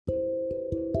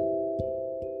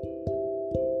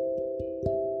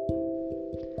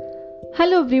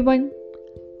Hello everyone,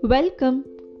 welcome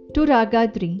to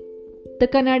Ragadri, the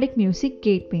Carnatic Music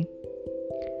Gateway.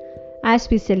 As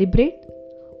we celebrate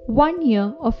 1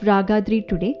 year of Ragadri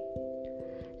today,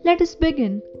 let us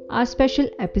begin our special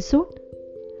episode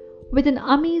with an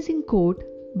amazing quote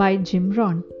by Jim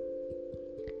Rohn.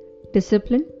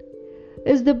 Discipline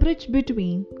is the bridge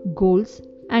between goals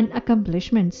and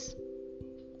accomplishments.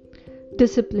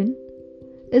 Discipline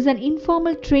is an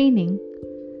informal training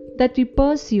that we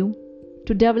pursue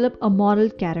to develop a moral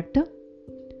character,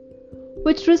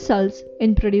 which results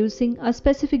in producing a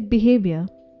specific behavior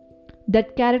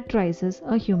that characterizes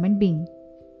a human being.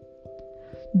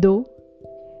 Though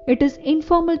it is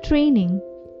informal training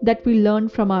that we learn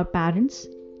from our parents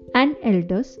and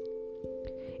elders,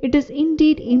 it is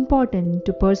indeed important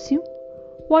to pursue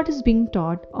what is being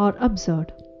taught or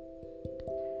observed.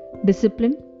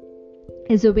 Discipline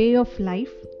is a way of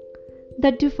life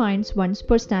that defines one's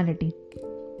personality.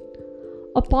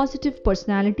 A positive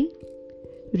personality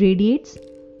radiates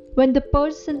when the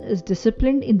person is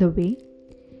disciplined in the way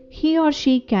he or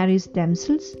she carries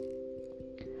themselves,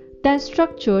 their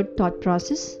structured thought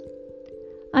process,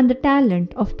 and the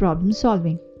talent of problem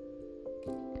solving.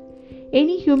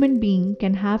 Any human being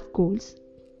can have goals,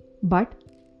 but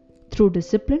through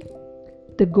discipline,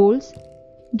 the goals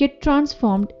get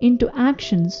transformed into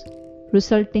actions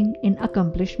resulting in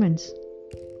accomplishments.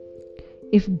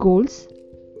 If goals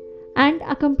and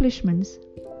accomplishments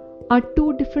are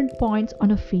two different points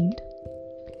on a field,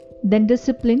 then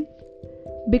discipline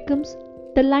becomes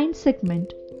the line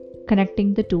segment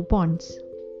connecting the 2 points.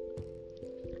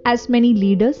 As many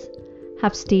leaders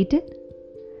have stated,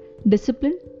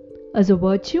 discipline is a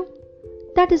virtue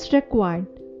that is required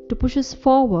to push us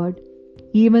forward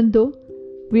even though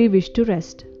we wish to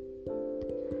rest.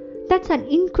 That's an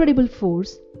incredible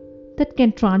force that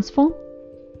can transform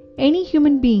any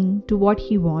human being to what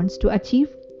he wants to achieve,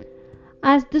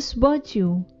 as this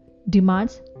virtue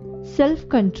demands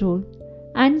self-control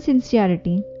and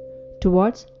sincerity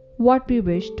towards what we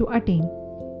wish to attain.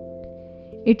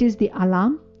 It is the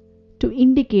alarm to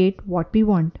indicate what we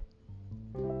want.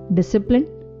 Discipline,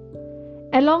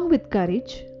 along with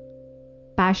courage,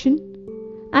 passion,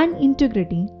 and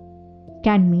integrity,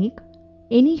 can make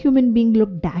any human being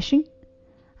look dashing,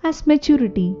 as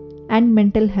maturity and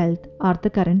mental health are the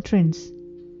current trends.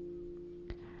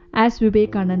 As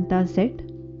Vivekananda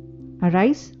said,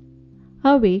 "Arise,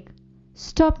 awake,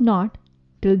 stop not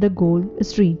till the goal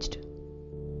is reached."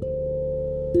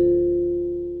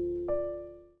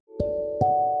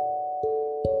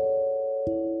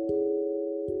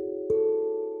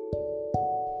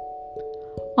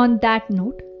 On that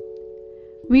note,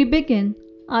 we begin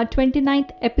our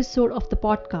 29th episode of the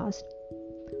podcast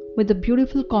with a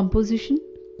beautiful composition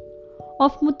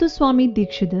of Muthuswami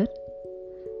Dikshidhar,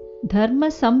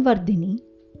 Dharmasamvardhani,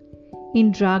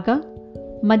 in Raga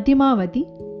Madhyamavati,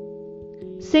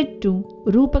 set to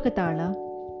Rupaka Tala,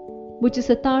 which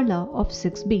is a tala of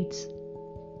 6 beats.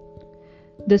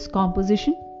 This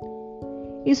composition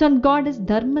is on goddess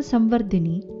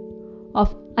Dharmasamvardhani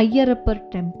of Ayyarappar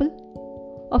temple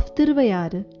of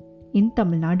Thiruvayar in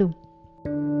Tamil Nadu.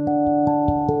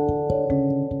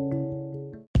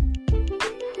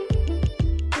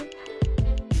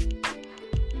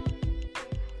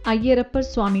 Ayyarappar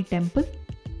Swami Temple,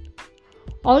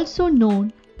 also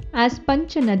known as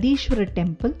Panchanadishwara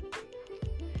Temple,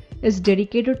 is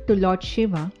dedicated to Lord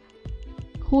Shiva,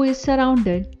 who is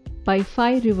surrounded by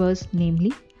 5 rivers,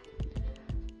 namely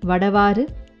Vadavaru,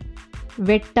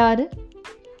 Vettaru,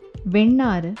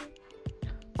 Vennaru,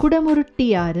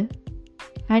 Kudamuruttiyaru,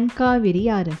 and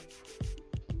Kaviriyaru.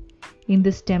 In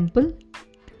this temple,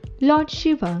 Lord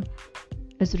Shiva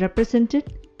is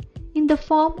represented in the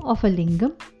form of a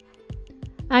lingam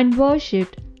and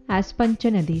worshipped as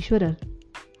Panchanadishwarar.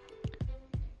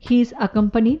 He is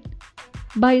accompanied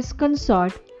by his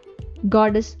consort,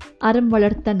 goddess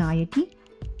Aramvalartha Nayaki,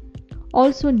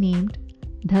 also named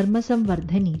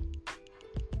Dharmasamvardhani.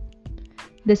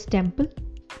 This temple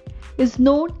is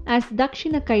known as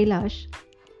Dakshina Kailash,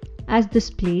 as this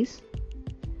place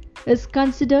is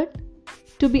considered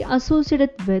to be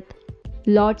associated with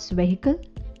Lord's vehicle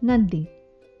Nandi.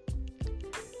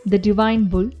 The divine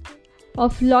bull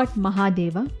of Lord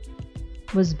Mahadeva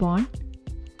was born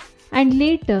and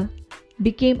later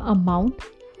became a mount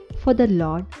for the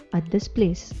Lord at this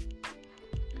place.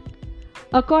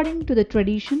 According to the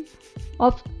tradition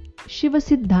of Shiva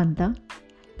Siddhanta,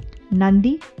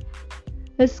 Nandi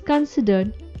is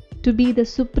considered to be the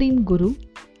supreme guru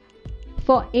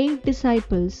for 8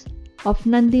 disciples of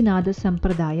Nandinada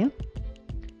Sampradaya,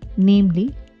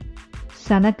 namely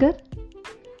Sanakar,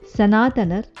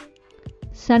 Sanatanar,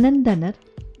 Sanandanar,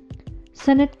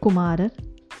 Sanat Kumarar,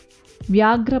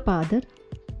 Vyagrapadar,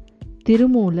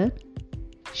 Tirumular,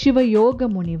 Shiva Yoga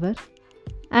Munivar,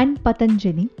 and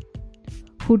Patanjali,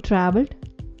 who travelled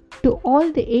to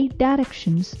all the 8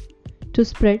 directions to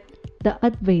spread the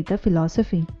Advaita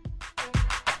philosophy.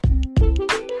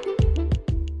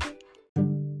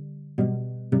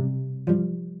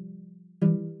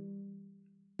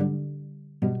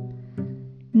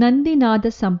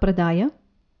 Nandinada Sampradaya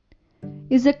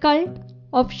is a cult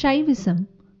of Shaivism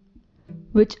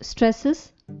which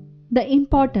stresses the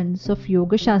importance of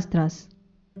Yoga Shastras.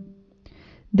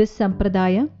 This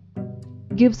Sampradaya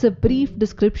gives a brief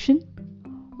description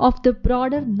of the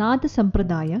broader Nada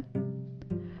Sampradaya,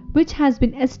 which has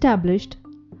been established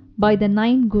by the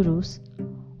 9 Gurus,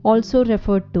 also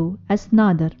referred to as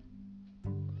Nadar.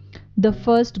 The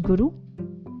first Guru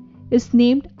is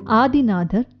named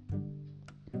Adinadar,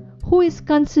 who is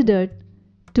considered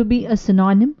to be a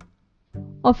synonym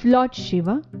of Lord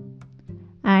Shiva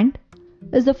and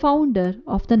is the founder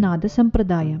of the Nada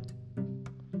Sampradaya.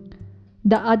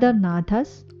 The other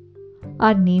Nadhas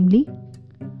are namely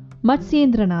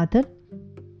Matsyendranadar,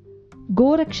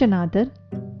 Gorakshanadar,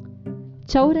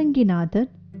 Chauranginadar,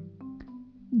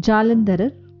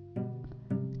 Jalandharar,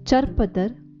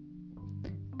 Charpadar,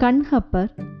 Kanhapar,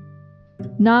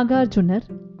 Nagarjunar,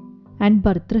 and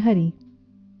Bhartrhari.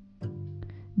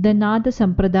 The Nada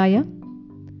Sampradaya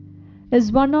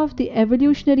is one of the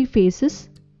evolutionary phases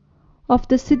of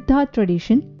the Siddha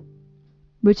tradition,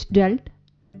 which dealt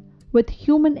with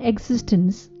human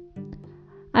existence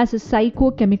as a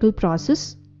psychochemical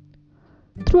process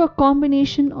through a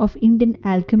combination of Indian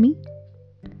alchemy,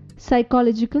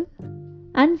 psychological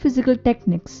and physical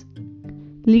techniques,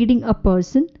 leading a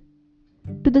person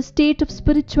to the state of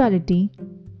spirituality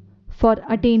for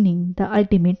attaining the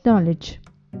ultimate knowledge.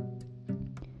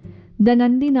 The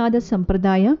Nandinada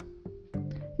Sampradaya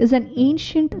is an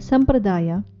ancient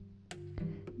Sampradaya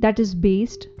that is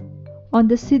based on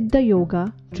the Siddha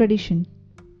Yoga tradition.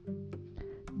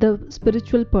 The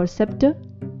spiritual preceptor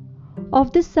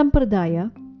of this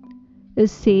Sampradaya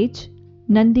is sage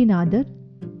Nandinadar,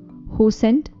 who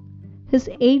sent his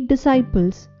 8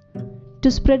 disciples to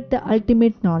spread the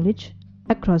ultimate knowledge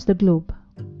across the globe.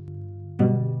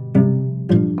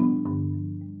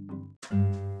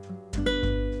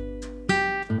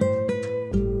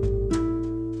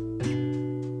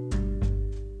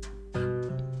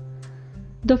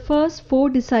 The first 4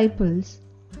 disciples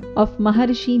of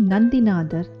Maharishi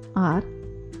Nandinadar are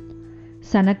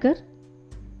Sanakar,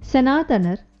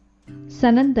 Sanatanar,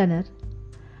 Sanandanar,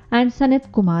 and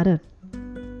Sanat Kumarar.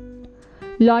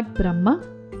 Lord Brahma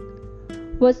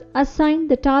was assigned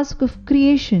the task of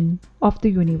creation of the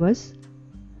universe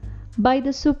by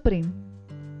the Supreme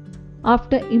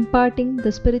after imparting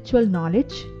the spiritual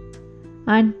knowledge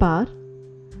and power,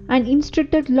 and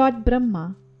instructed Lord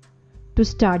Brahma to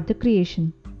start the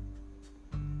creation.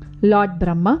 Lord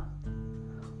Brahma,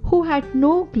 who had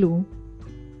no clue,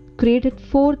 created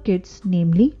 4 kids,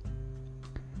 namely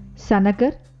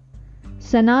Sanakar,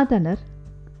 Sanatanar,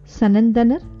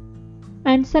 Sanandanar,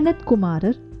 and Sanat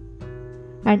Kumarar,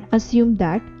 and assumed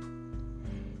that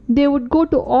they would go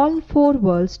to all 4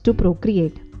 worlds to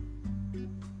procreate.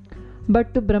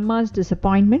 But to Brahma's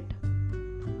disappointment,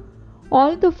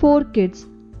 all the 4 kids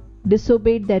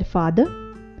disobeyed their father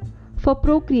for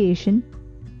procreation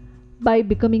by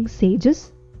becoming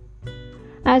sages,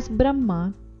 as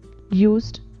Brahma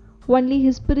used only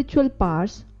his spiritual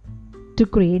powers to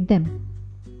create them.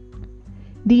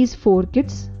 These 4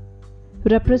 kids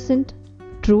represent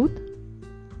truth,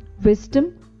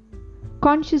 wisdom,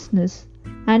 consciousness,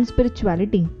 and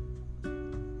spirituality.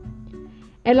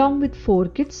 Along with 4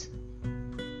 kids,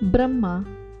 Brahma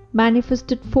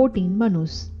manifested 14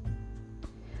 Manus.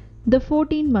 The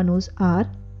 14 Manus are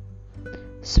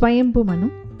Swayambhu Manu,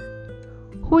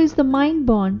 who is the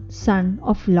mind-born son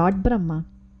of Lord Brahma.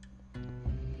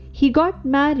 He got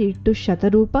married to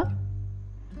Shatarupa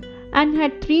and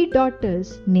had 3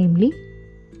 daughters, namely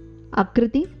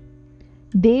Akriti,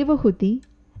 Devahuti,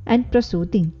 and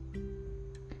Prasuti.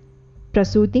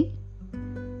 Prasuti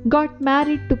got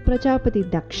married to Prajapati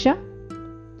Daksha,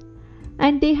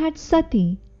 and they had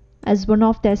Sati as one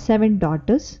of their 7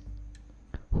 daughters,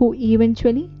 who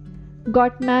eventually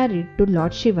got married to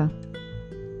Lord Shiva.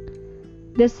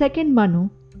 The second Manu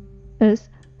is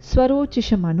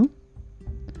Swarochisha Manu,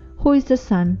 who is the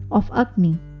son of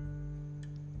Agni.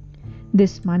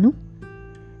 This Manu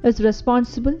is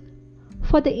responsible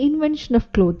for the invention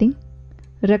of clothing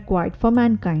required for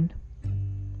mankind.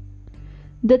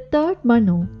 The third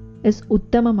Manu is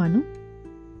Uttama Manu,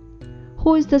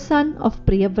 who is the son of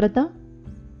Priyavrata,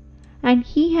 and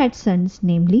he had sons,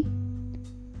 namely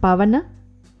Pavana,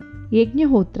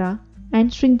 Yajnahotra and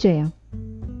Srinjaya.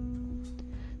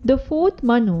 The fourth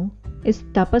Manu is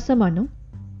Tapasamanu,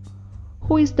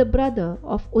 who is the brother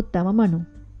of Uttama Manu.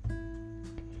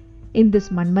 In this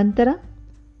Manvantara,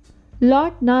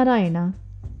 Lord Narayana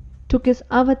took his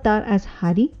avatar as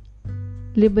Hari,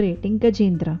 liberating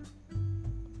Gajendra.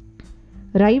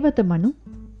 Raivata Manu,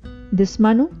 this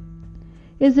Manu,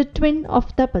 is the twin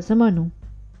of Tapasa Manu.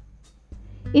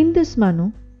 In this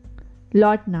Manu,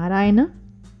 Lord Narayana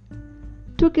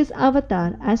took his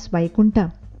avatar as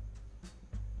Vaikunta.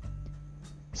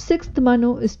 Sixth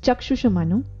Manu is Chakshusha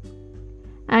Manu,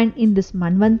 and in this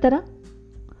Manvantara,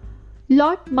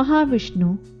 Lord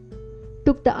Mahavishnu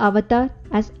took the avatar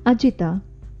as Ajita,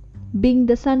 being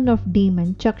the son of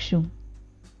demon Chakshu.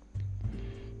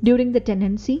 During the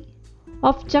tenancy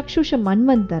of Chakshusha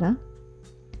Manvantara,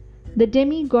 the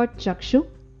demigod Chakshu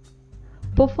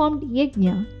performed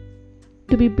yajna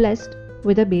to be blessed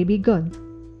with a baby girl.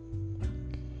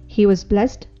 He was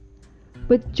blessed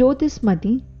with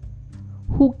Jyotismati,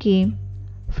 who came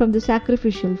from the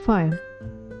sacrificial fire.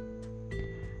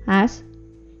 As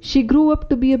she grew up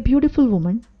to be a beautiful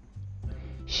woman,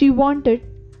 she wanted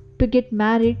to get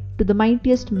married to the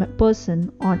mightiest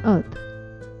person on earth.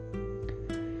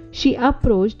 She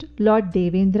approached Lord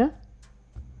Devendra,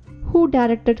 who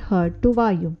directed her to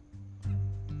Vayu.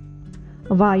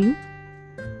 Vayu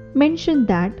mentioned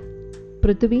that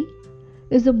Prithvi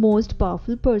is the most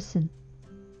powerful person.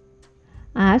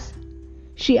 As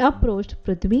she approached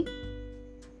Prithvi,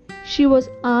 she was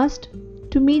asked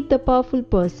to meet the powerful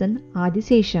person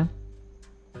Adisesha.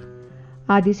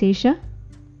 Adisesha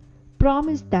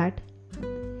promised that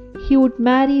he would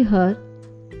marry her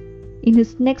in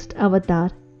his next avatar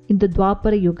in the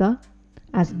Dwapara Yuga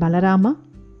as Balarama,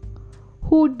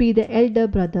 who would be the elder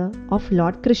brother of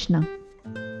Lord Krishna.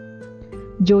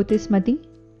 Jyotismati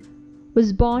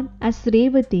was born as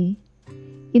Revati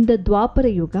in the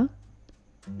Dwapara Yuga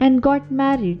and got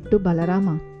married to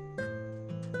Balarama.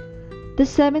 The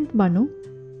seventh Manu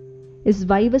is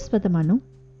Vaivasvata Manu,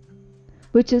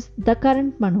 which is the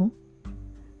current Manu,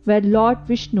 where Lord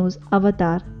Vishnu's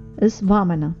avatar is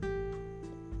Vamana.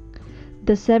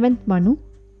 The seventh Manu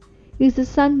is the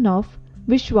son of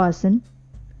Vishwasan,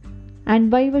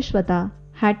 and Vaivasvata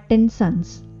had 10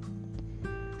 sons.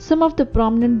 Some of the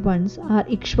prominent ones are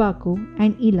Ikshvaku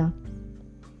and Ila.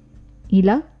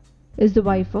 Ila is the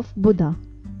wife of Buddha.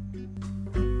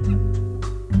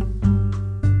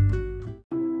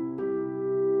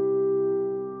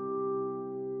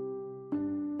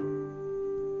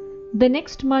 The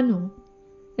next Manu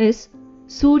is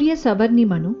Surya Savarni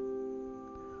Manu,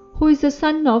 who is the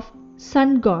son of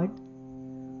sun god,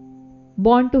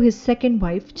 born to his second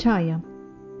wife Chaya.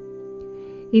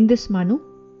 In this Manu,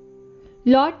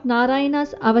 Lord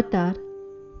Narayana's avatar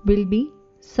will be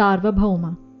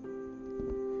Sarvabhauma.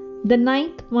 The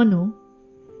ninth Manu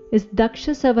is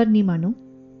Daksha Savarni Manu,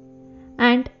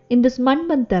 and in this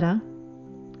Manvantara,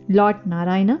 Lord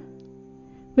Narayana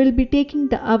will be taking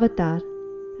the avatar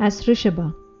as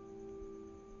Rishabha.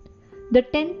 The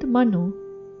 10th Manu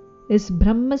is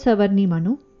Brahma Savarni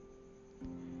Manu,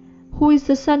 who is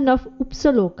the son of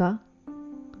Upsaloka,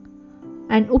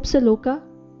 and Upsaloka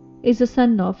is the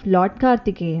son of Lord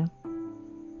Kartikeya.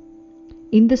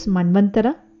 In this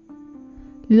Manvantara,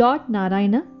 Lord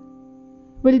Narayana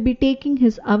will be taking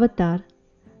his avatar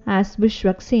as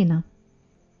Vishwaksena.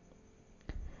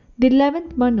 The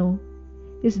 11th Manu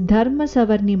is Dharma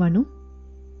Savarni Manu,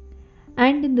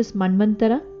 and in this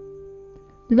Manvantara,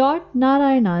 Lord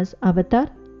Narayana's avatar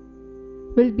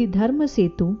will be Dharma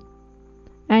Setu,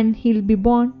 and he will be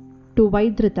born to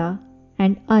Vaidhrita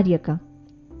and Aryaka.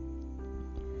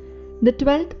 The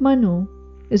 12th Manu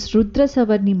is Rudra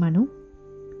Savarni Manu,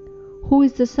 who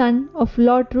is the son of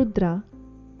Lord Rudra,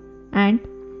 and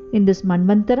in this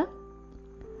Manvantara,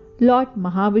 Lord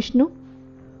Mahavishnu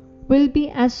will be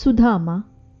as Sudhama,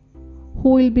 who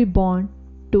will be born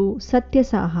to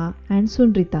Satyasaha and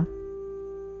Sunrita.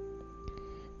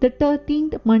 The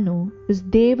 13th Manu is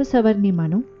Deva Savarni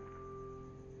Manu,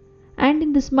 and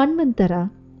in this Manvantara,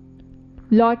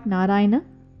 Lord Narayana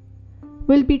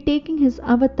will be taking his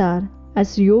avatar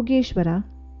as Yogeshwara,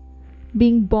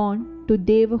 being born to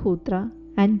Devahutra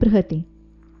and Brihati.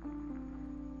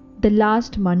 The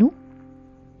last Manu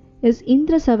is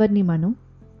Indra Savarni Manu,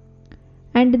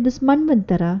 and in this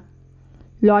Manvantara,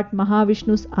 Lord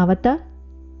Mahavishnu's avatar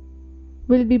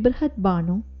will be Brihat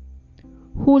Banu,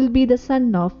 who will be the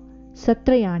son of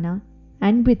Satrayana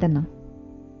and Vitana.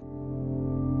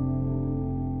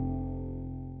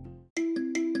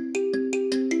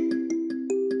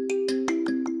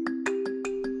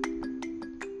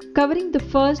 Covering the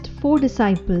first 4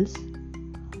 disciples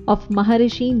of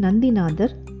Maharishi Nandinadhar,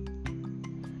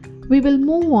 we will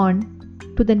move on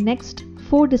to the next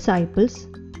 4 disciples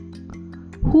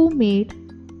who made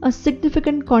a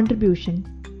significant contribution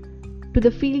to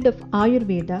the field of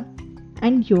Ayurveda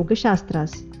and Yoga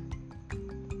Shastras.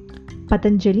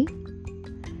 Patanjali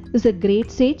is a great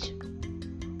sage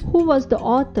who was the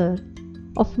author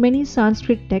of many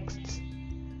Sanskrit texts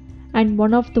and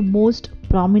one of the most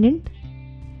prominent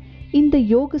in the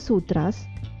Yoga Sutras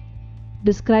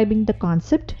describing the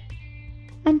concept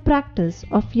and practice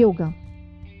of yoga.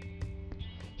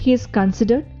 He is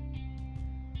considered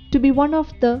to be one of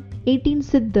the 18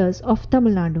 Siddhas of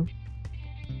Tamil Nadu.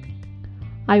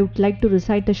 I would like to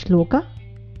recite a shloka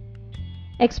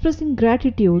expressing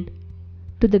gratitude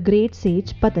to the great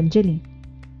sage Patanjali.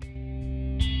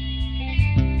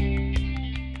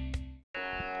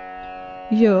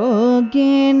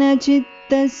 Yogena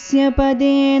chittasya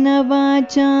padena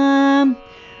vacha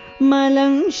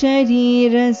malam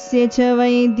sharirasya cha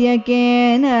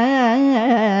vaidyakena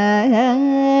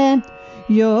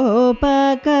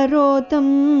yopakarotam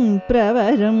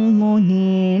pravaram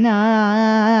munina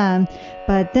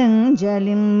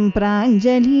patanjalim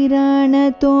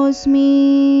pranjaliranatosmi.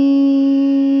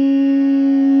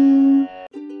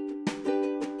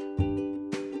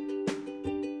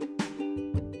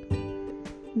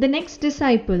 The next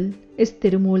disciple is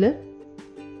Tirumular,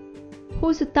 who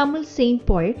is a Tamil saint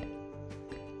poet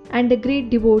and a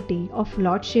great devotee of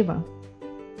Lord Shiva.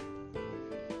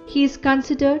 He is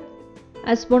considered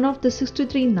as one of the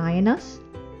 63 Nayanas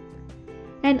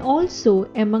and also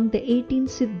among the 18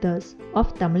 Siddhas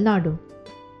of Tamil Nadu.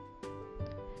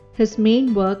 His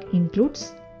main work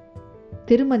includes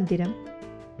Tirumandiram,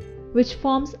 which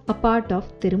forms a part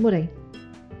of Tirumurai.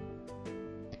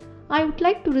 I would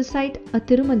like to recite a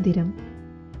Tirumandiram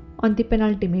on the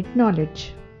penultimate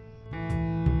knowledge.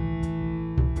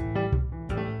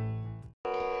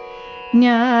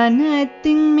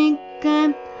 ஞானத்தின் மிக்க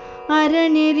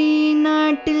அறநெறி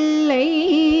நாட்டில்லை,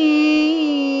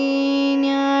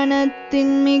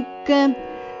 ஞானத்தின் மிக்க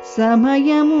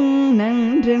சமயமும்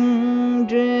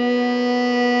நன்றென்று,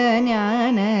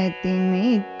 ஞானத்தின்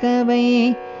மிக்கவை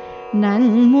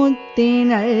நன்முத்தி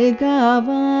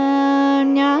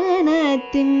நல்காவான்,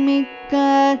 ஞானத்தின்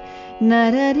மிக்கார்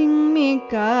நரரின்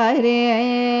மிக்காரே.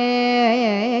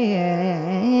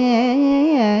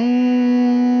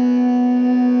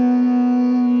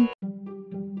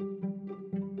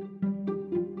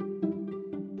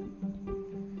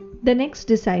 The next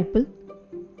disciple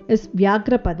is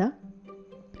Vyagrapada,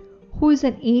 who is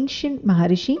an ancient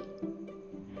Maharishi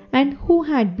and who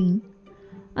had been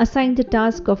assigned the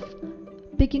task of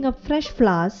picking up fresh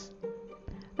flowers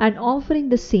and offering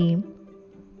the same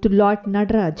to Lord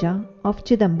Nadaraja of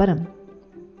Chidambaram.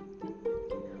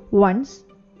 Once,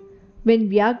 when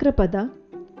Vyagrapada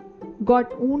got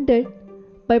wounded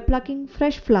by plucking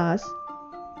fresh flowers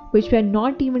which were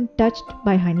not even touched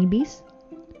by honeybees,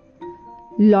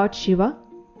 Lord Shiva,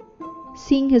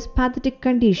 seeing his pathetic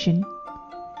condition,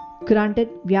 granted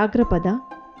Vyagrapada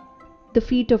the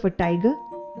feet of a tiger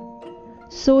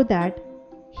so that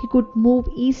he could move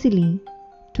easily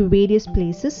to various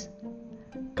places,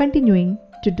 continuing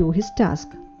to do his task.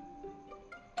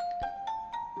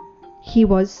 He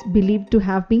was believed to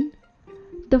have been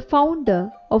the founder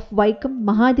of Vaikam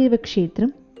Mahadeva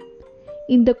Kshetram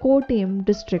in the Kottayam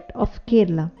district of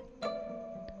Kerala.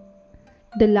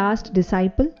 The last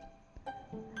disciple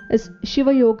is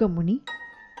Shiva Yoga Muni,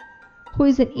 who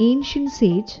is an ancient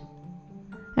sage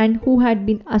and who had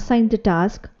been assigned the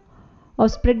task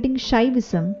of spreading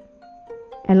Shaivism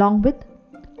along with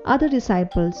other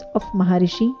disciples of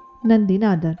Maharishi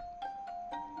Nandinadhar.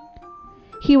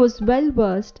 He was well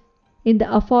versed in the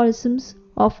aphorisms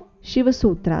of Shiva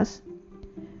Sutras,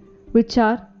 which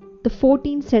are the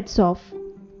 14 sets of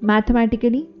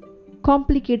mathematically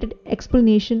complicated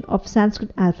explanation of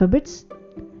Sanskrit alphabets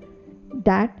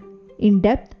that in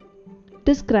depth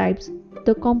describes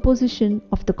the composition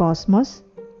of the cosmos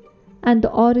and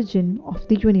the origin of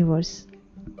the universe.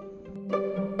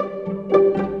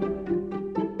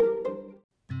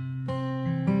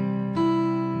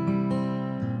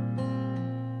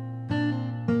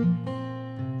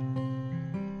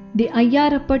 The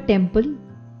Ayyarappa temple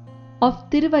of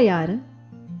Tiruvayara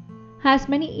has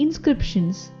many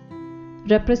inscriptions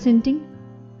representing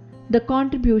the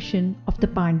contribution of the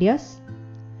Pandyas,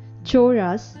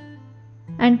 Cholas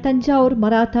and Tanjore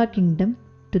Maratha kingdom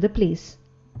to the place.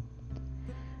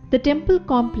 The temple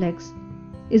complex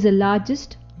is the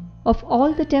largest of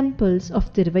all the temples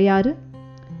of Tiruvayara,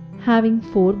 having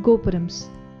 4 gopurams.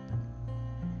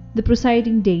 The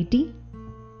presiding deity,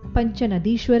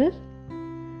 Panchanadishwarar,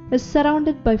 is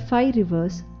surrounded by 5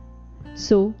 rivers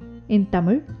So, in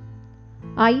Tamil,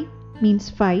 I means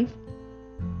 5,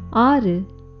 Aru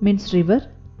means river,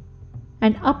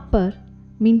 and Appar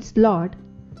means Lord,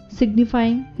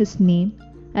 signifying his name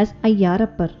as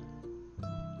Ayyarappar.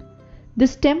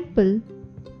 This temple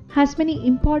has many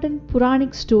important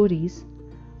Puranic stories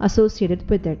associated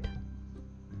with it.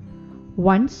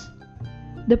 Once,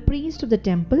 the priest of the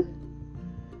temple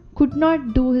could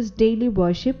not do his daily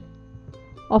worship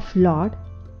of Lord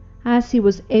as he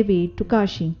was away to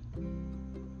Kashi.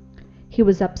 He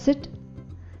was upset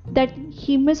that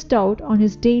he missed out on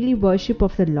his daily worship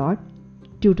of the Lord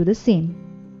due to the same.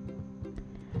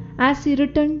 As he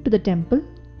returned to the temple,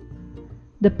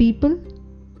 the people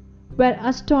were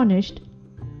astonished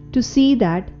to see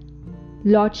that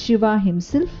Lord Shiva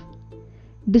himself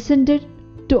descended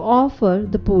to offer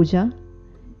the puja,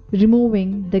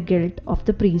 removing the guilt of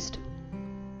the priest.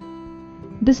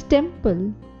 This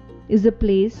temple is a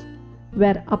place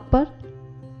where Appar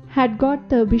had got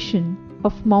the vision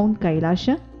of Mount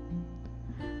Kailasha,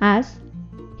 as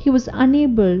he was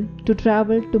unable to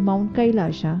travel to Mount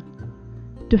Kailasha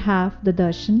to have the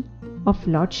darshan of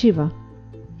Lord Shiva.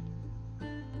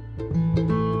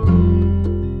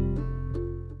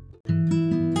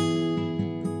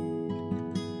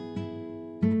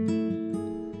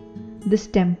 This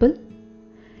temple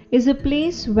is a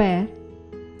place where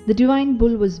the divine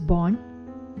bull was born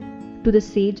to the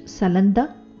sage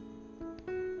Salanda,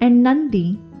 and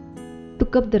Nandi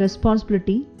took up the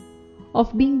responsibility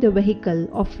of being the vehicle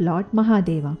of Lord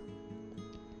Mahadeva.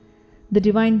 The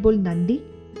divine bull Nandi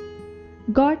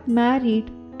got married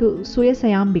to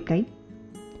Suyasayambikai,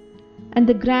 and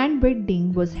the grand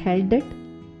wedding was held at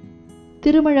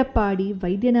Tirumalapadi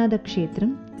Vaidyanatha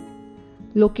Kshetram,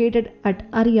 located at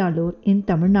Ariyalur in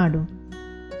Tamil Nadu.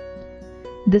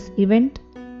 This event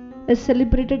is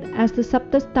celebrated as the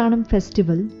Saptasthanam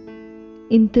festival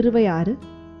in Thiruvayaru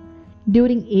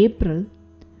during April,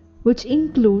 which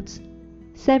includes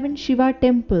 7 Shiva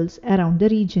temples around the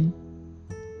region.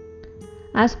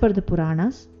 As per the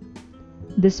Puranas,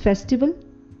 this festival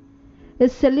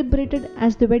is celebrated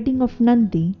as the wedding of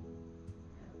Nandi,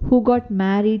 who got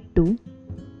married to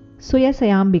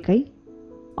Suyasayambikai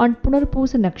on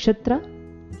Punarpusa Nakshatra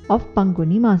of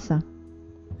Panguni Masa.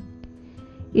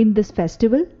 In this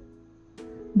festival,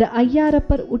 the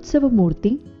Ayyarappar Utsava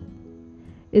Murti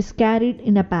is carried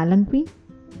in a palanquin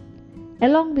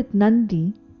along with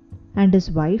Nandi and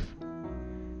his wife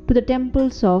to the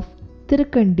temples of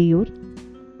Tirukandiyur,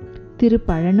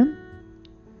 Tirupalanam,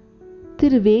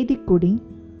 Tiruvedikudi,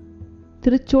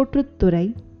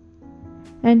 Tiruchotratturai,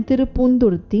 and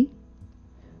Tirupundurthi,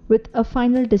 with a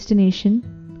final destination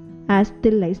as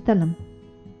Thillai Sthalam.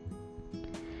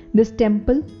 This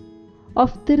temple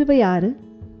of Thiruvayaru,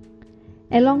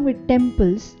 along with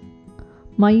temples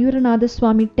Mayuranatha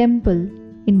Swami Temple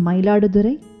in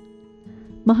Mailadurai,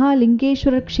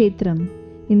 Mahalingeshwara Kshetram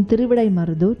in Thiruvidai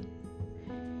Marudur,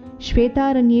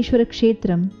 Shvetaranyeshwara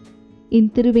Kshetram in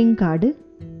Thiruvenkadu,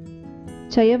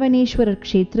 Chayavaneshwara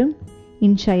Kshetram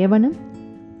in Chayavanam,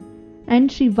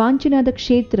 and Sri Vanchinatha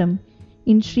Kshetram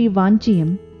in Sri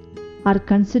Vanchiyam are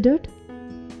considered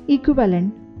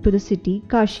equivalent to the city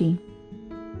Kashi.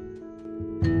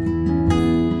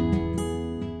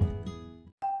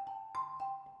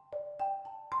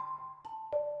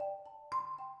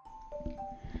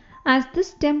 As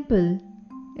this temple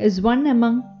is one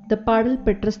among the Padal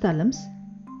Petrasthalams,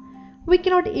 we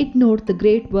cannot ignore the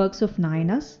great works of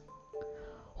Nayanas,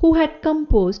 who had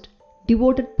composed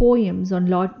devoted poems on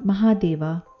Lord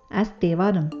Mahadeva as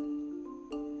Thevaram.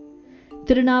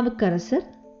 Thirunavukarasar,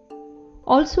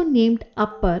 also named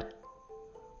Appar,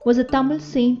 was a Tamil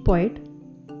saint poet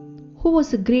who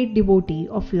was a great devotee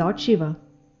of Lord Shiva.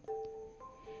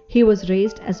 He was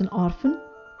raised as an orphan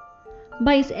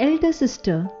by his elder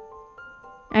sister,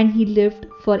 and he lived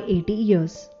for 80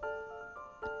 years.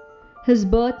 His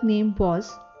birth name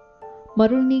was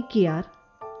Marulnikiyar,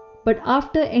 but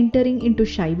after entering into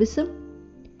Shaivism,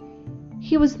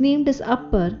 he was named as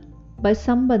Appar by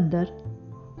Sambandar,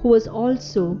 who was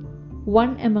also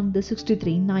one among the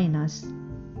 63 Nayanas.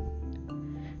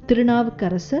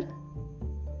 Thirunavukarasar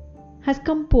has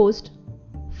composed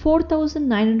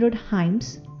 4,900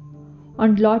 hymns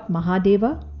on Lord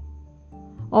Mahadeva,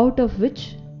 out of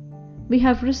which we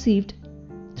have received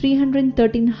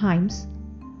 313 hymns,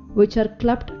 which are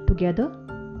clubbed together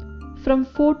from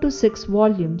 4 to 6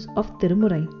 volumes of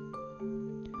Tirumurai.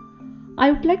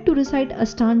 I would like to recite a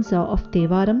stanza of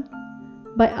Thevaram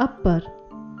by Appar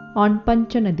on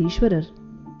Panchanadishwarar.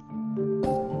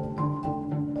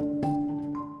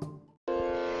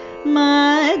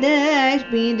 மாதர்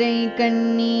பிறை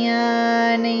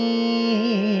கண்ணியானை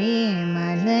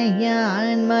மலர்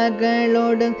மலையான்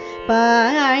மகளோடு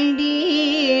பாடி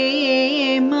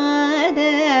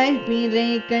மாதர் பிறை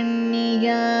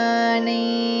கண்ணியானை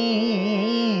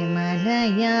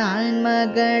மலையான்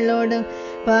மகளோடு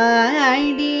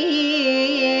பாடி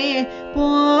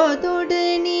போதொடு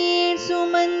நீர்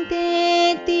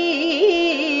சுமந்தேத்தி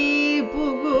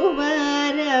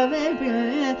புகுவார் அவர்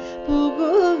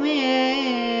புகுவேன்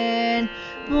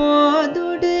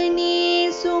போதொடு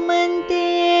நீர்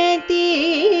சுமந்தேத்தி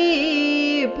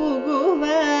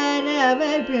புகுவார்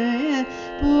அவர்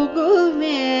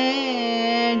புகுவேன்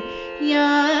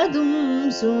யாதும்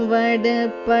சுவடுபடாமல்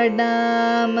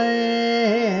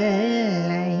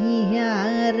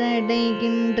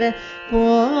ஐயாரடைகின்ற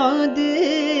போது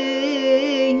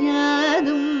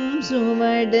யாதும்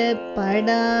சுவடுபடாமல்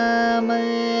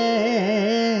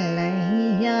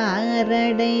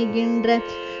ஐயாரடைகின்ற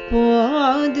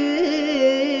போது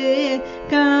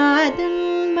காதன்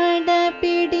மடப்பிடியோடும்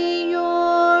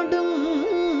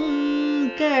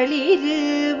களிறு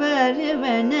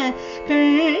வருவன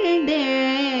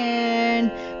கண்டேன்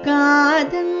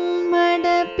காதன்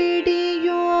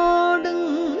மடப்பிடியோடும்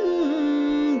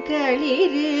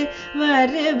களிறு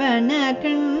வருவன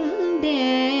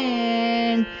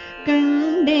கண்டேன்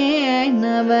கண்டேன்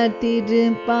அவர்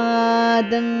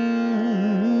திருப்பாதம்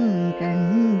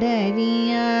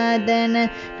கண்டறியாதன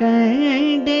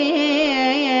கண்டேன்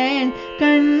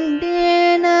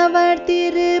கண்டேன் அவர்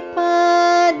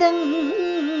திருப்பாதம்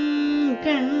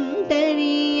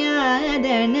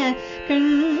கண்டறியாதன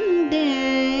கண்டேன்.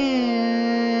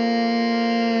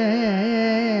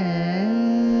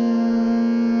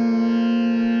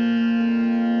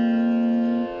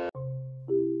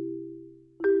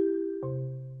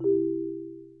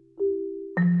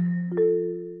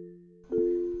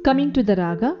 Coming to the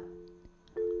raga,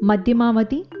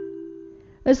 Madhyamavati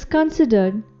is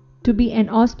considered to be an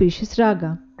auspicious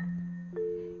raga.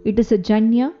 It is a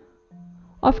janya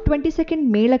of 22nd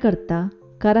Melakarta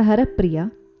Karahara Priya,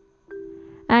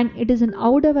 and it is an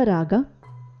Audava raga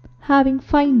having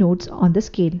 5 notes on the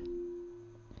scale.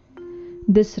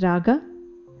 This raga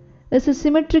is a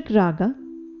symmetric raga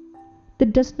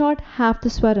that does not have the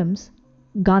swarams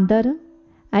Gandharam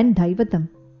and Dhaivatam.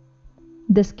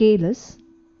 The scale is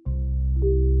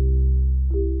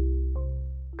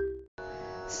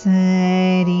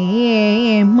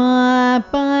Sare ma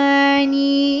pa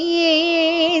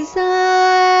ni sa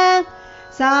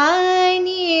sa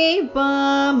ni pa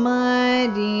ma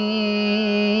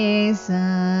re sa.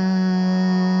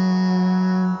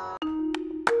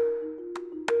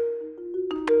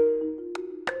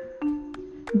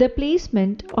 The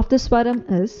placement of the swaram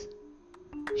is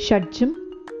Shadjam,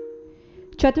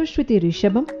 Chaturshruti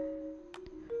Rishabam,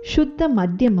 Shuddha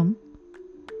Madhyamam,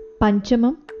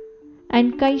 Panchamam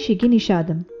and Kaishiki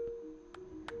Nishadam.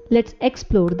 Let's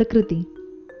explore the Kriti.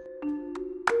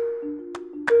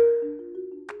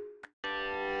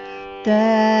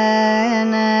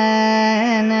 Ta-na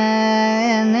na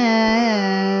na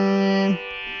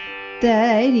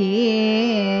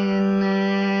ta-ri-na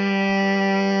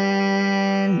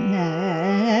na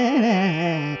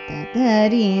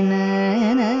ta-ri-na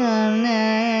na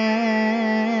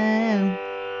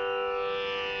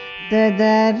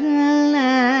ta-da-ra-la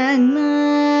na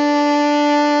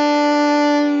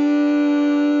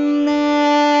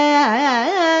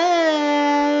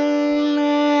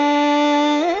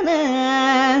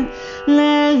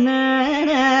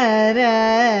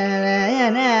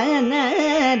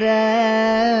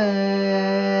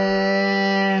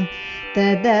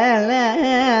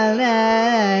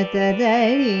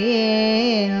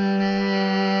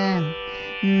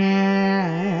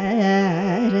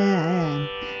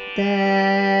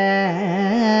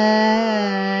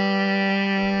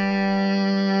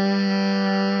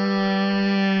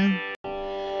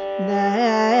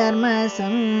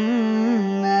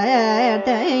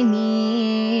Dharmasamvardhani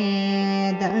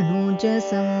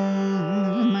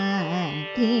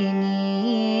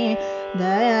Dharmasamvardhani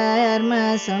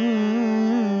Dharmasamvardhani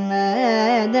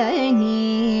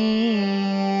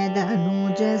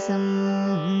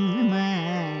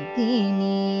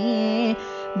Dharmasamvardhani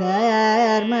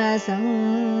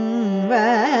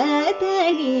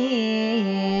Dharmasamvardhani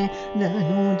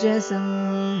Dharmasamvardhani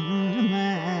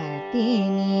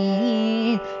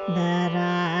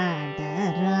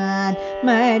Dharan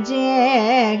Maje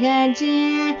Gaje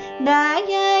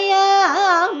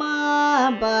Dayayama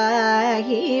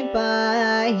Bahi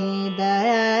Bahi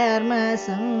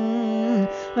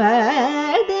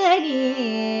Dharmasamvardhani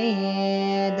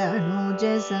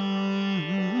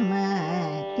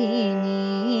Dhanujasamvardhani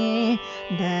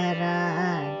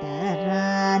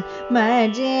Dharan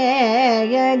Maje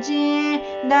Gaje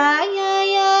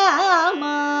Dayayama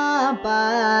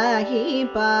पाहि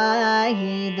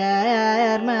पाहि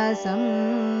धर्मसंवर्धनी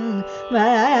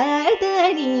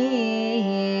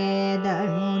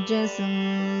धनुजसंवर्धिनी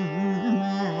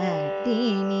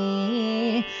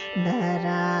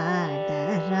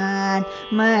धराधरान्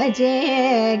मजे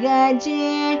गजे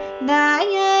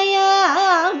दयया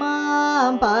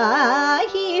मां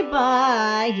पाहि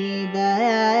पाहि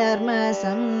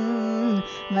धर्मसंवर्धनी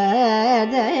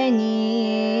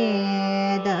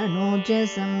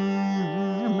धनुजसंवर्धिनी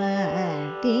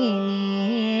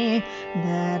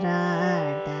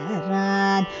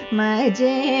धराधरान्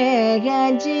मजे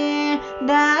गजे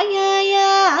दयया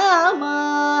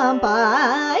मां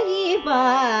पाहि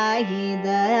पाहि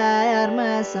धर्मसंवर्धनी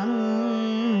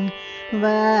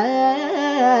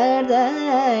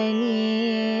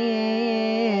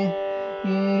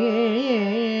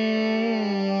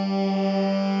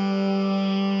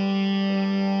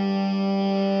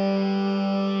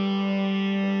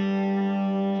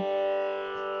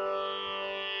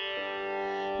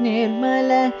निर्मल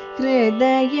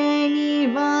हृदय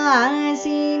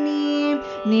निवासिनी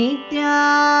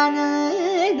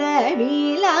नित्यानंद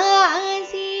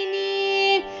विलासिनी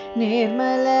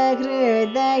निर्मल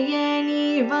हृदय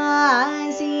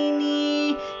निवासिनी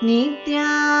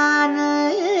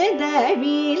नित्यानंद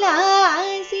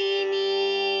विलासिनी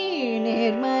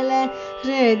निर्मल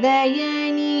हृदय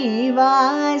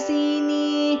निवासिनी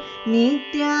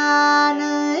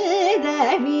नित्यानंद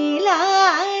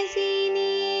विलासिनी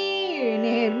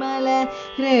निर्मल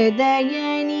हृदय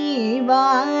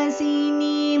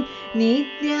निवासिनी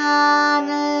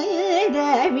नित्यानंद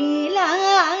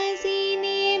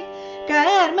विलासिनी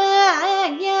कर्म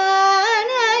ज्ञान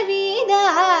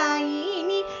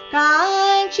विदायिनी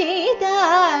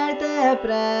कांक्षितार्थ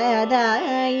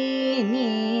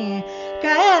प्रदायिनी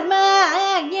कर्म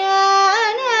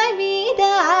ज्ञान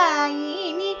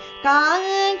विदायिनी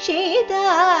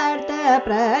कांक्षितार्थ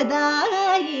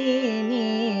प्रदायिनी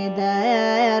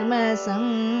धर्मसंवर्धनी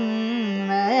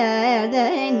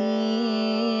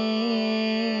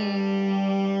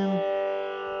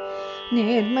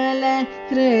निर्मल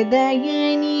हृदय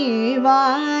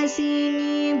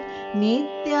निवासिनी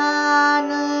नित्यानंद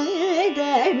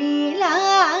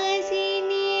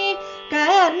विलासिनी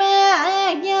कर्म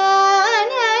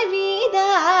ज्ञान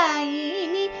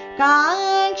विदायिनी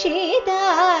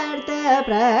कांक्षितार्थ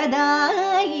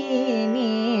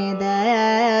प्रदायिनी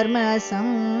धर्मसंवर्धनी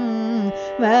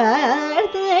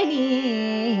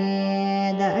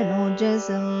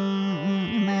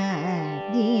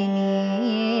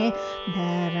धनुजसंवर्धिनी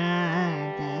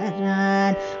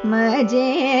धराधरान् मजे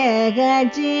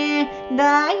गजे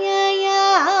दयया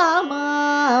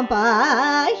मां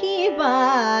पाहि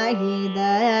पाहि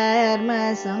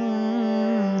धर्मसंवर्धनी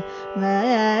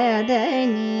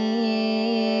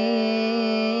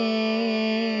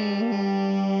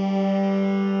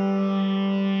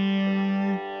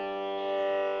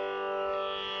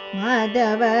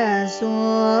माधव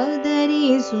सोदरी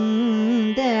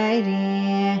सुंदरी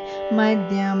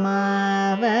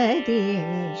मध्यमावती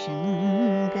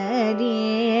शंकरी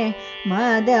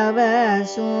माधव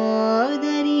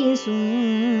सोदरी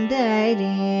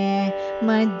सुंदरी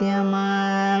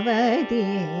मध्यमावती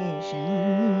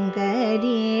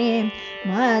शंकरी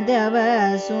माधव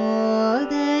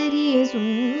सोदरी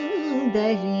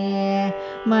सुंदरी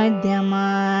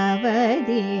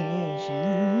मध्यमावती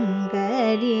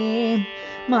शंकरी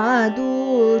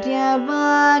माधुर्यवान्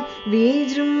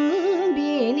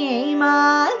विजृम्भिणी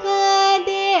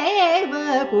महादेव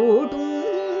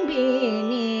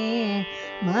कुटुम्बिनी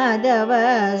माधव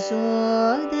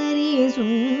सोदरी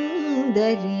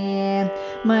सुंदरी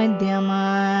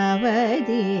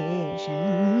मध्यमावती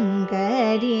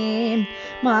शंकरी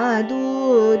माधुर्यवान्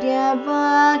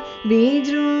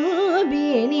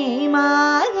विजृम्भिणी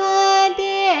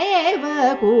महादेव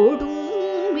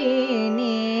कुटुम्बिनी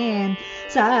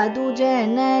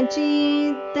साधुजन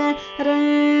चित्त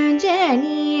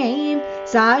रंजनी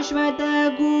शाश्वत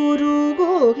गुरु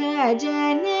गुह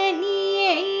जननी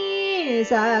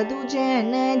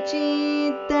साधुजन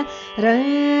चित्त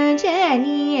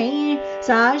रंजनी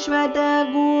शाश्वत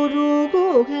गुरु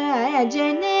गुह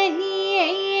जननी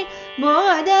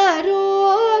बोधरूपिणी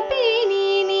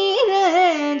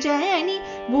निरंजनी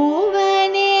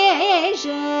भुवनेश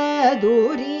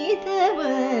दुरितभंजनी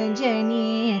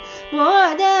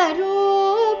बोधरूपिणी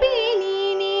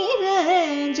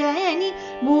निरंजनी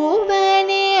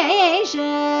भुवनेश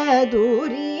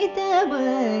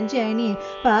दुरितभंजनी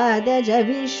पादज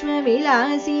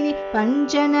विश्वविलासिनी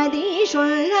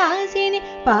पञ्चनदीशोल्लासिनी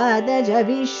पादज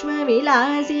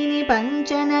विश्वविलासिनी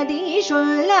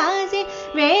पञ्चनदीशोल्लासिनी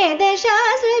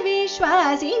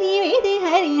वेदशास्त्रविश्वासिनि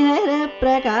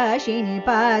विधिहरिहरप्रकाशिनि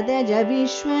पादज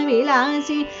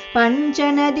विश्वविलासिनि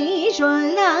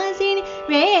पञ्चनदीशोल्लासिनि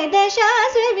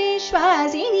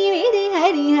वेदशास्त्रविश्वासिनि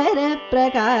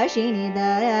विधिहरिहरप्रकाशिनि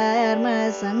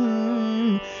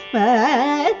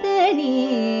धर्मसंवर्धिनि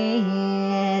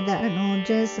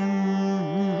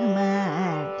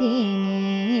धनुजसंवर्धिनि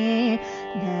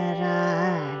धरा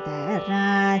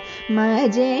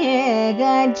मजे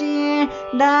गजे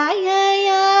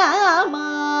दयया मा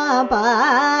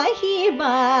पाहि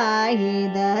पाहि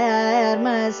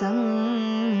धर्मसंवर्धिनि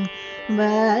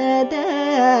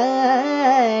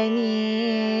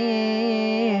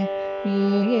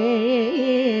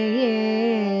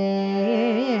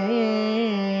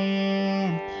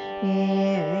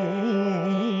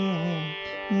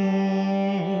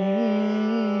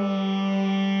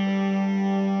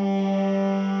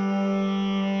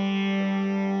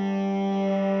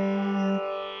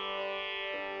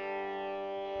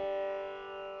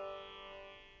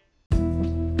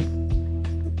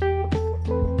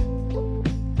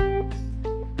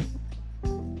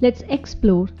Let's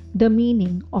explore the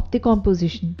meaning of the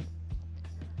composition.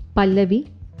 Pallavi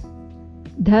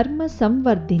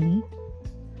Dharmasamvardhani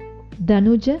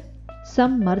Dhanuja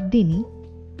Sammardhini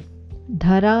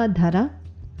Dhara Dhara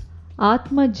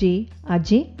Atmaje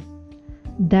Aje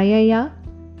Dayaya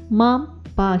Mam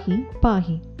Pahi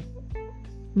Pahi.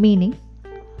 Meaning,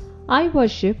 I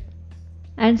worship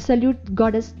and salute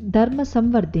Goddess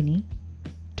Dharmasamvardhini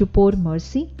to pour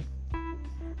mercy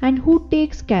and who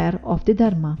takes care of the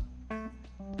Dharma.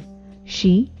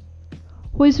 She,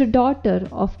 who is a daughter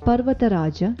of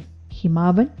Parvataraja,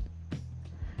 Himavan,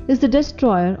 is the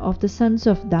destroyer of the sons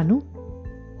of Danu,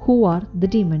 who are the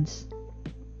demons.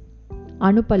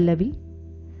 Anupallavi,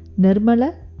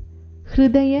 Nirmala,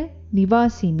 Hridaya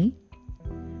Nivasini,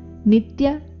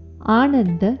 Nitya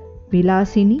Ananda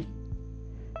Vilasini,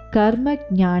 Karma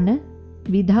Jnana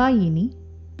Vidhayini,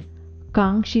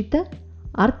 Kankshita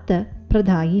Artha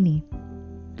Pradayini.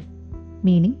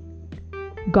 Meaning,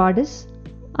 Goddess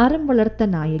Aramvalartha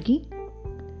Nayaki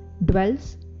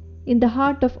dwells in the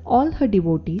heart of all her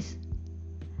devotees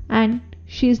and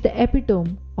she is the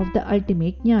epitome of the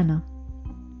ultimate jnana.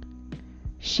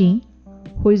 She,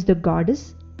 who is the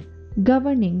goddess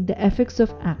governing the effects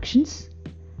of actions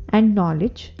and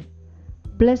knowledge,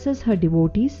 blesses her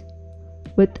devotees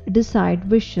with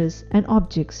desired wishes and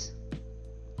objects.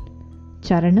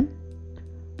 Charanam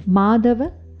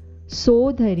Madhava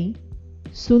Sodhari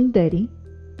Sundari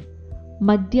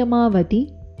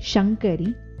Madhyamavati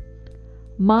Shankari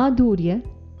Madhurya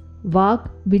Vag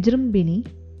Vijrambini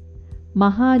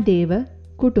Mahadeva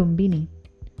Kutumbini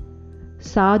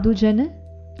Sadhujana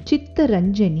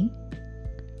Chittaranjani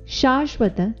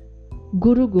Shashvata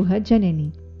Guruguha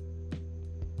Janani.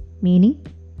 Meaning,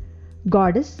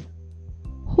 Goddess,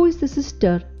 who is the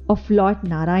sister of Lord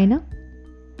Narayana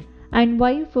and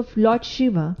wife of Lord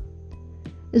Shiva,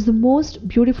 is the most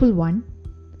beautiful one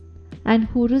and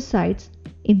who resides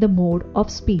in the mode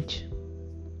of speech.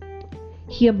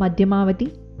 Here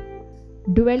Madhyamavati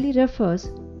dually refers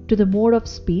to the mode of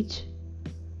speech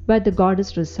where the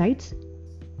goddess resides,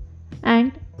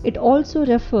 and it also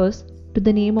refers to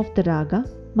the name of the raga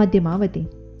Madhyamavati.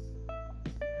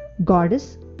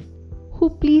 Goddess who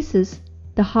pleases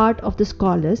the heart of the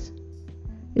scholars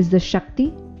is the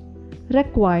Shakti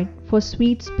required for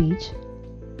sweet speech,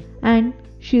 and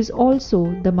she is also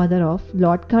the mother of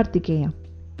Lord Kartikeya.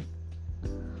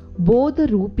 Bodha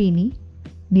Rupini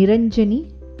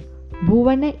Niranjani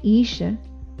Bhuvana Isha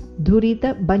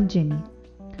Dhurita Banjani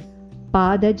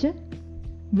Padaja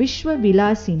Vishwa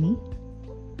Vilasini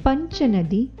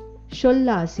Panchanadi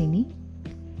Shollasini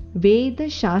Veda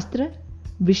Shastra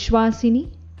Vishwasini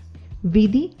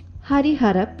Vidhi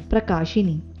Harihara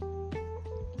Prakashini.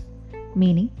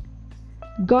 Meaning,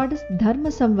 Goddess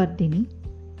Dharmasamvardhini,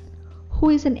 who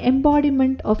is an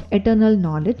embodiment of eternal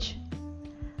knowledge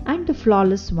and the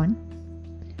flawless one,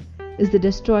 is the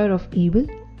destroyer of evil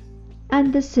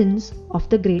and the sins of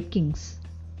the great kings.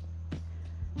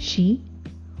 She,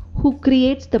 who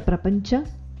creates the prapancha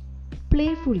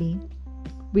playfully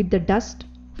with the dust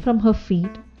from her feet,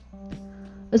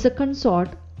 is a consort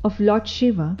of Lord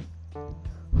Shiva,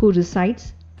 who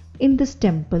resides in this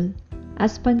temple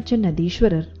as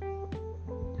Panchanadishwarar.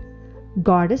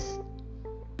 Goddess,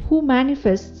 who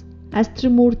manifests as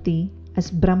Trimurti as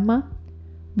Brahma,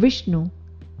 Vishnu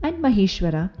and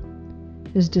Maheshwara,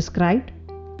 is described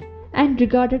and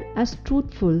regarded as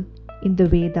truthful in the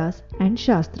Vedas and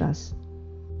Shastras.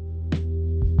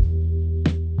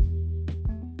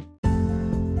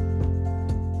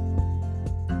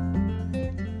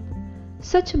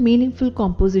 Such a meaningful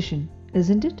composition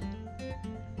isn't it?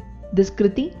 This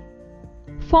Kriti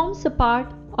forms a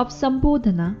part of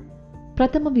Sambodhana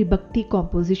Prathama Vibhakti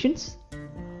compositions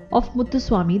of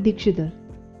Muthuswami Dikshidhar.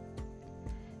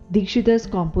 Dikshidhar's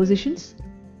compositions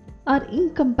are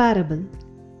incomparable,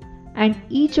 and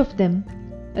each of them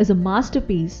is a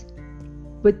masterpiece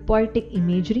with poetic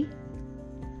imagery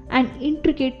and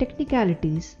intricate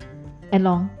technicalities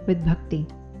along with bhakti.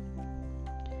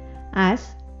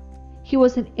 As he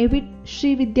was an avid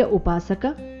Sri Vidya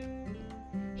Upasaka,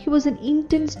 he was an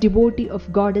intense devotee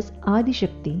of goddess Adi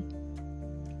Shakti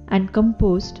and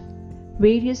composed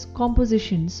various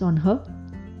compositions on her,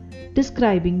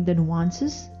 describing the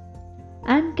nuances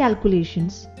and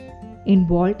calculations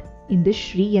involved in the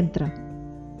Sri Yantra.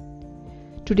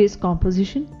 Today's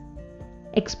composition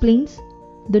explains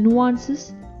the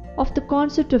nuances of the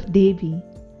concept of Devi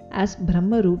as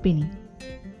Brahma Rupini.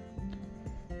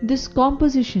 This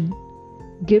composition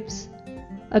gives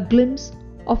a glimpse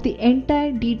of the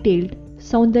entire detailed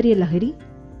Saundarya Lahari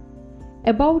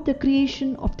about the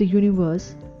creation of the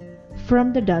universe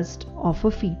from the dust of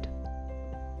her feet.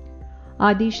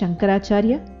 Adi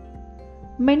Shankaracharya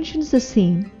mentions the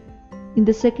same in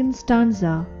the second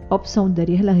stanza of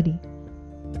Saundarya Lahari.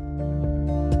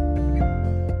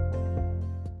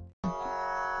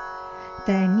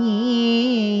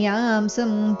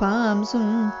 Taniyamsam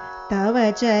pamsum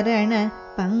tava charana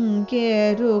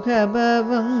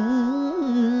pankirughabavam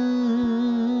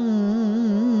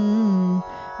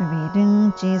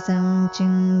virinchi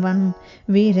samchinvan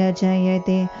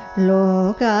virajayate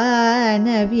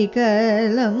lokana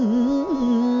vikalam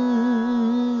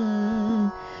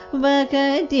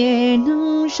vakatyenam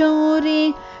shauri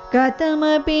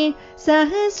katamapi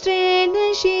sahasrena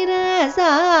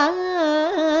shirasa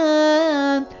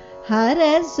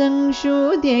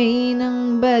harasanshudyainam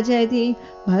bhajati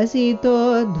bhasito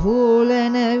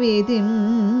dhulana vidim.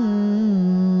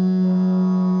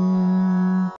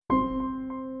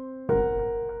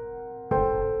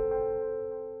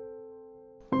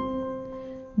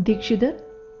 Dikshidhar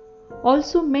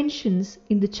also mentions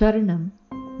in the Charanam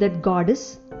that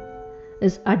goddess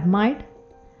is admired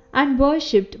and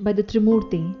worshipped by the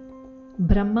Trimurti,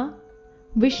 Brahma,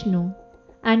 Vishnu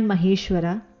and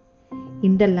Maheshwara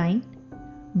in the line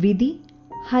Vidhi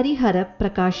Harihara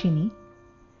Prakashini,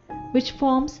 which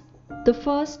forms the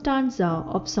first stanza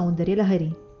of Saundarya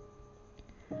Lahari.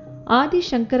 Adi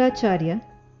Shankaracharya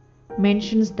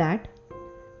mentions that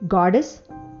goddess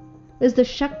is the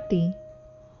Shakti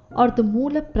or the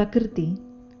Moola Prakriti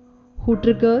who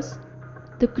triggers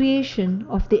the creation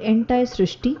of the entire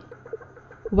Srishti,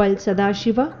 while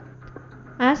Sadashiva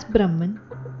as Brahman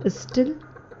is still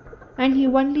and he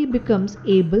only becomes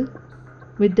able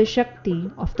with the Shakti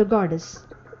of the goddess.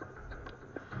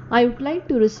 I would like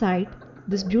to recite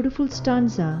this beautiful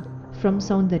stanza from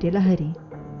Saundarya Lahari.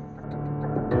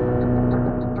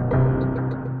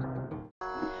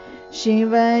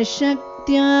 Shiva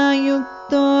Shaktya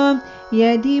Yukto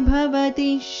Yadi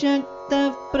Bhavati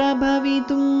Shakta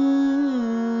Prabhavitum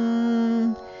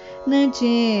Na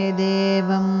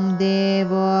Chedevam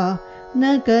Devo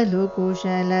Na Kalu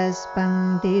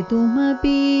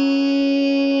Kushalaspantitumapi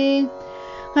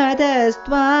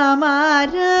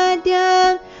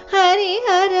Hadastvamaradya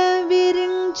Harihara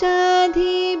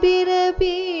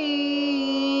Virinchadhibirapi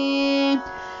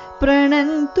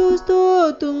Pranantu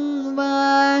Stotum Va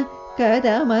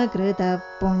Kadamakrita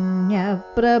Punya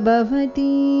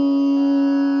Prabhavati.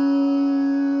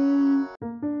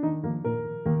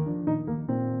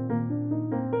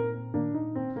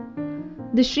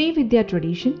 The Sri Vidya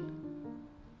tradition,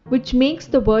 which makes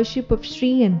the worship of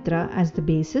Sri Yantra as the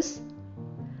basis,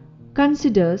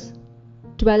 considers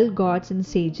 12 gods and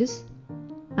sages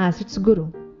as its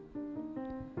guru.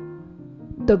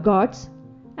 The gods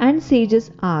and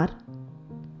sages are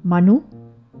Manu,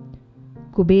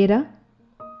 Kubera,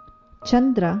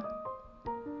 Chandra,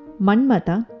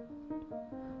 Manmata,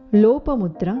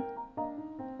 Lopamudra,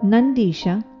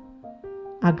 Nandisha,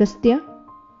 Agastya,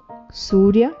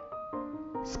 Surya,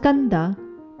 Skanda,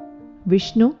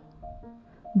 Vishnu,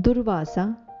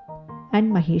 Durvasa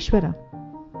and Maheshwara.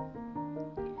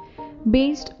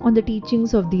 Based on the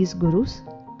teachings of these gurus,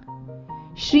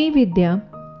 Sri Vidya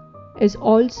is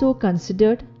also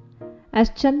considered as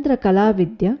Chandrakala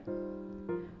Vidya,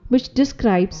 which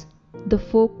describes the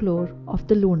folklore of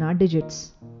the lunar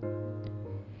digits.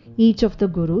 Each of the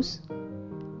gurus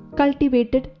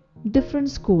cultivated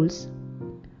different schools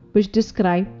which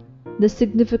describe the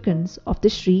significance of the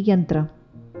Sri Yantra.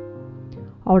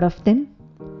 Out of them,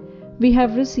 we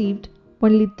have received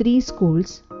only 3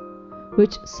 schools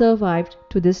which survived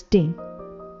to this day.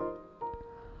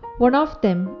 One of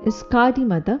them is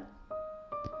Kadimata,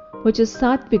 which is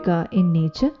Satvika in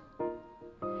nature,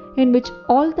 in which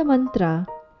all the mantra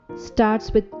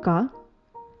starts with Ka,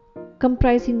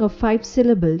 comprising of 5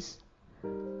 syllables: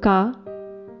 Ka,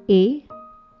 A,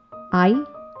 I,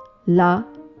 La,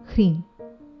 Hrim.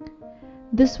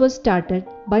 This was started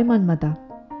by Manmata.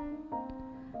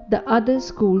 The other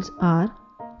schools are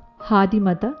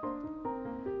Hadimata,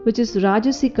 which is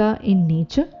Rajasika in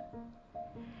nature,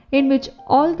 in which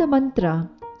all the mantra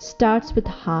starts with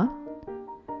Ha,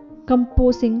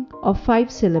 composing of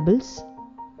 5 syllables: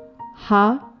 Ha,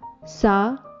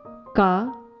 Sa,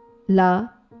 Ka, La,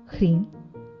 Hrim,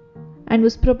 and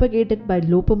was propagated by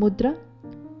Lopamudra,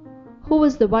 who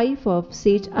was the wife of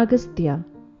sage Agastya.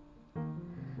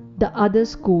 The other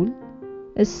school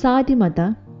is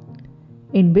Sadimata,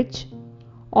 in which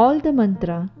all the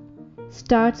mantra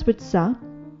starts with Sa,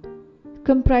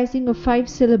 comprising of 5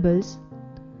 syllables: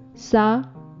 Sa,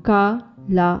 Ka,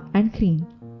 La, and Hrim.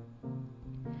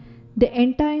 The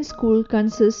entire school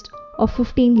consists of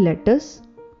 15 letters,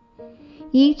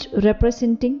 each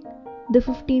representing the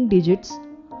 15 digits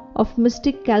of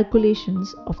mystic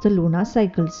calculations of the lunar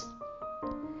cycles.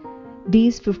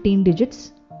 These 15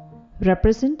 digits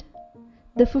represent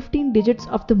the 15 digits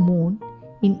of the moon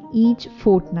in each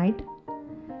fortnight,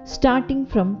 starting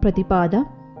from Pratipada,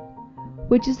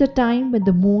 which is the time when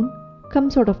the moon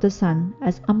comes out of the sun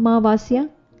as Ammavasya,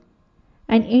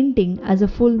 and ending as a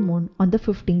full moon on the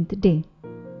 15th day.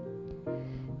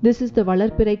 This is the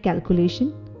Valarpirai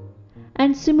calculation,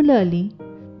 and similarly,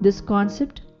 this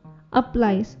concept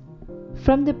applies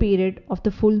from the period of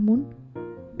the full moon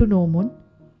to no moon,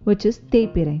 which is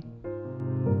Theipirai.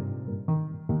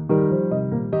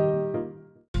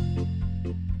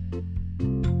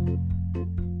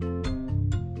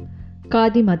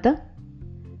 Kadimata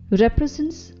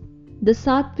represents the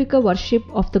Satvika worship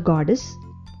of the goddess,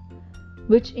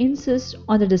 which insists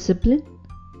on the discipline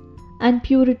and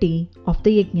purity of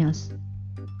the yajnas.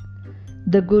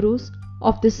 The gurus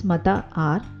of this mata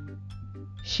are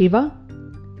Shiva,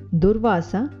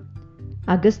 Durvasa,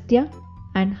 Agastya,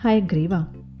 and Hayagriva.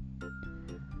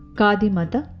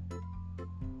 Kadimata,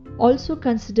 also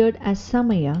considered as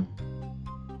Samaya,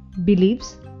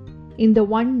 believes in the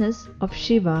oneness of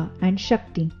Shiva and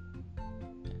Shakti.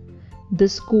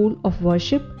 This school of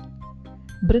worship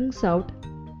brings out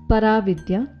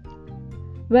Paravidya,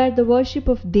 where the worship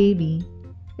of Devi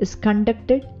is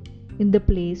conducted in the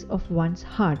place of one's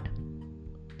heart.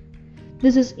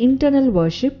 This is internal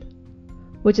worship,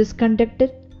 which is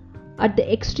conducted at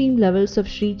the extreme levels of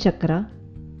Sri Chakra,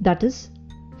 that is,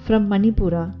 from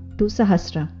Manipura to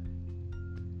Sahasra.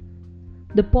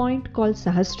 The point called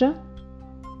Sahasra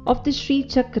of the Sri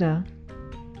Chakra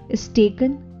is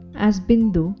taken as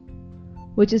Bindu,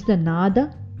 which is the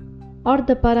Nada or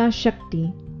the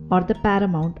Parashakti or the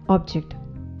paramount object.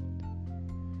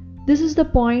 This is the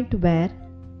point where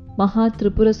Maha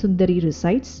Tripura Sundari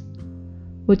resides,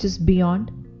 which is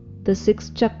beyond the 6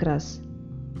 chakras.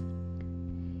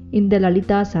 In the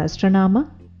Lalita Sahasranama,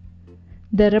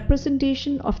 the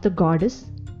representation of the goddess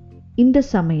in the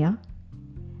Samaya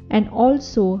and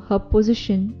also her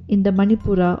position in the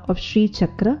Manipura of Sri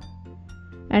Chakra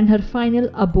and her final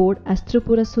abode as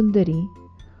Tripura Sundari,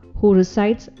 who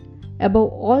resides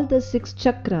above all the 6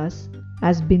 chakras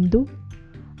as Bindu,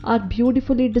 are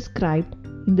beautifully described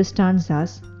in the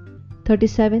stanzas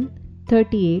 37,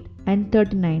 38 and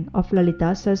 39 of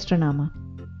Lalita Sahasranama.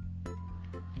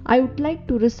 I would like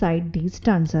to recite these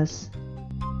stanzas.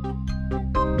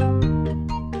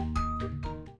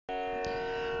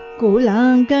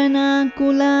 Kulankana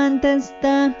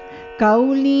kulantasta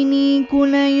Kaulini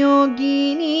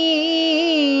kulayogini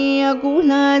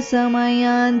Akula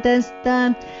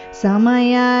samayantasta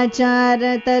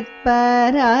Samayachara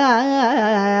tatpara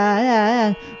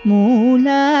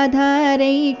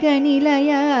Mooladharaika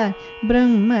nilaya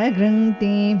Brahma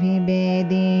grante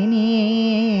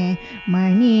vibedini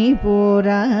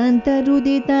Manipuranta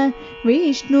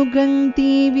Vishnu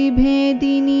grante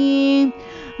vibedini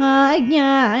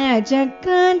Ajna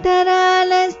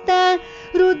chakrantaralasta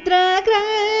Rudra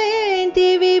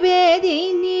grante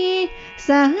vibedini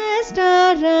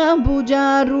Sahasrara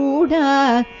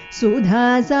bhujaruda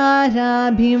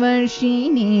Sudhasara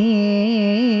bhivarshini.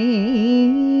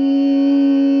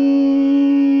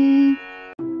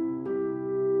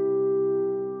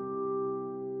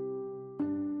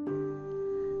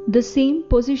 The same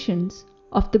positions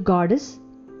of the goddess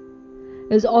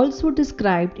is also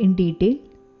described in detail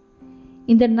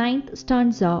in the 9th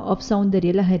stanza of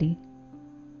Saundarya Lahari.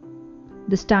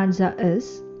 The stanza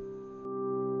is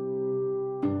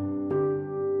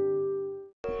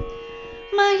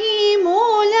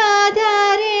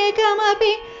Mahimooladhare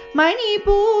kamapi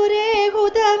मणिपूरे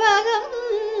हुतवहं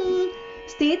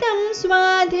स्थितं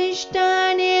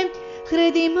स्वाधिष्ठाने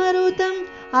हृदि मरुतम्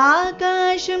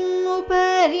आकाशम्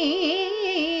उपरि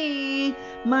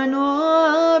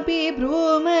मनोऽपि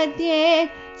भ्रूमध्ये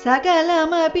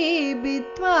सकलमपि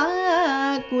भित्त्वा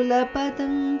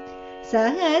कुलपतं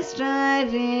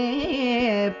सहस्रारे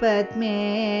पद्मे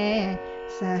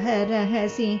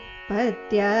सहरहसि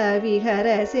पत्या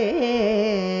विहरसे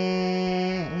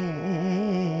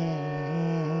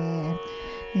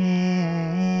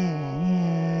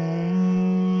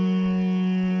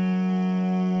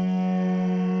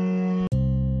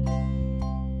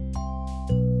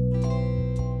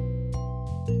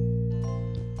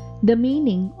The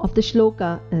meaning of the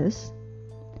shloka is: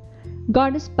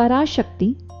 Goddess Parashakti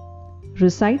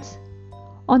resides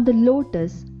on the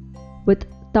lotus with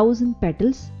 1,000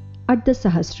 petals at the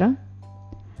Sahasra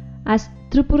as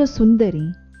Tripura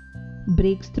Sundari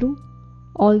breaks through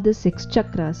all the 6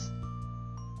 chakras.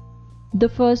 The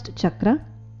first chakra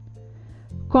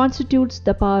constitutes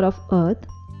the power of earth,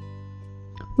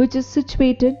 which is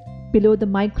situated below the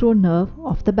micro nerve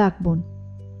of the backbone.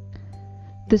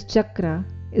 This chakra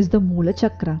is the Moola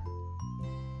chakra.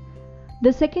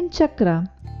 The second chakra,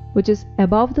 which is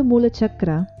above the Moola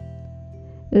chakra,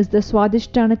 is the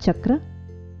Swadhisthana chakra,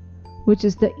 which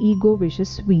is the ego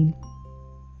vicious wheel.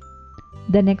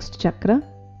 The next chakra,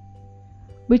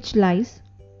 which lies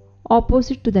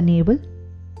opposite to the navel,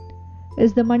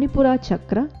 is the Manipura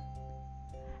chakra,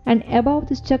 and above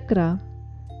this chakra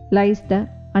lies the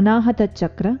Anahata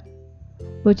chakra,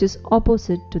 which is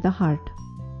opposite to the heart.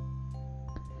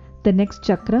 The next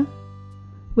chakra,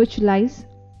 which lies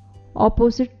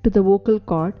opposite to the vocal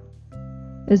cord,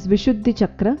 is Vishuddhi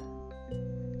chakra,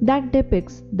 that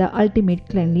depicts the ultimate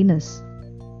cleanliness.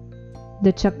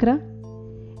 The chakra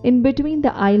in between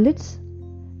the eyelids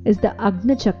is the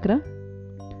Agna chakra,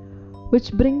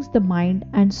 which brings the mind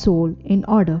and soul in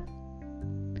order.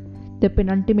 The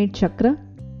penultimate chakra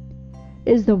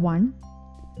is the one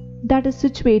that is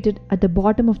situated at the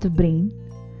bottom of the brain,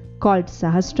 called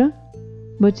Sahasra,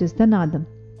 which is the Nadam.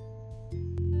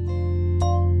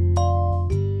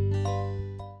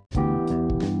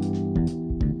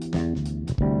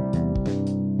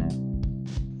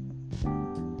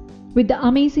 With the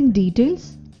amazing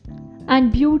details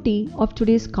and beauty of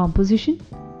today's composition,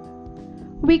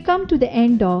 we come to the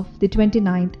end of the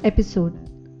 29th episode.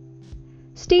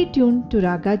 Stay tuned to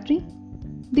Ragadri,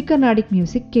 the Carnatic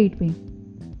Music Gateway.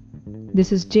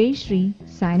 This is Jay Shri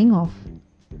signing off.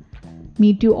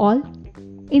 Meet you all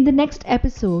in the next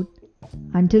episode.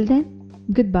 Until then,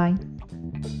 goodbye.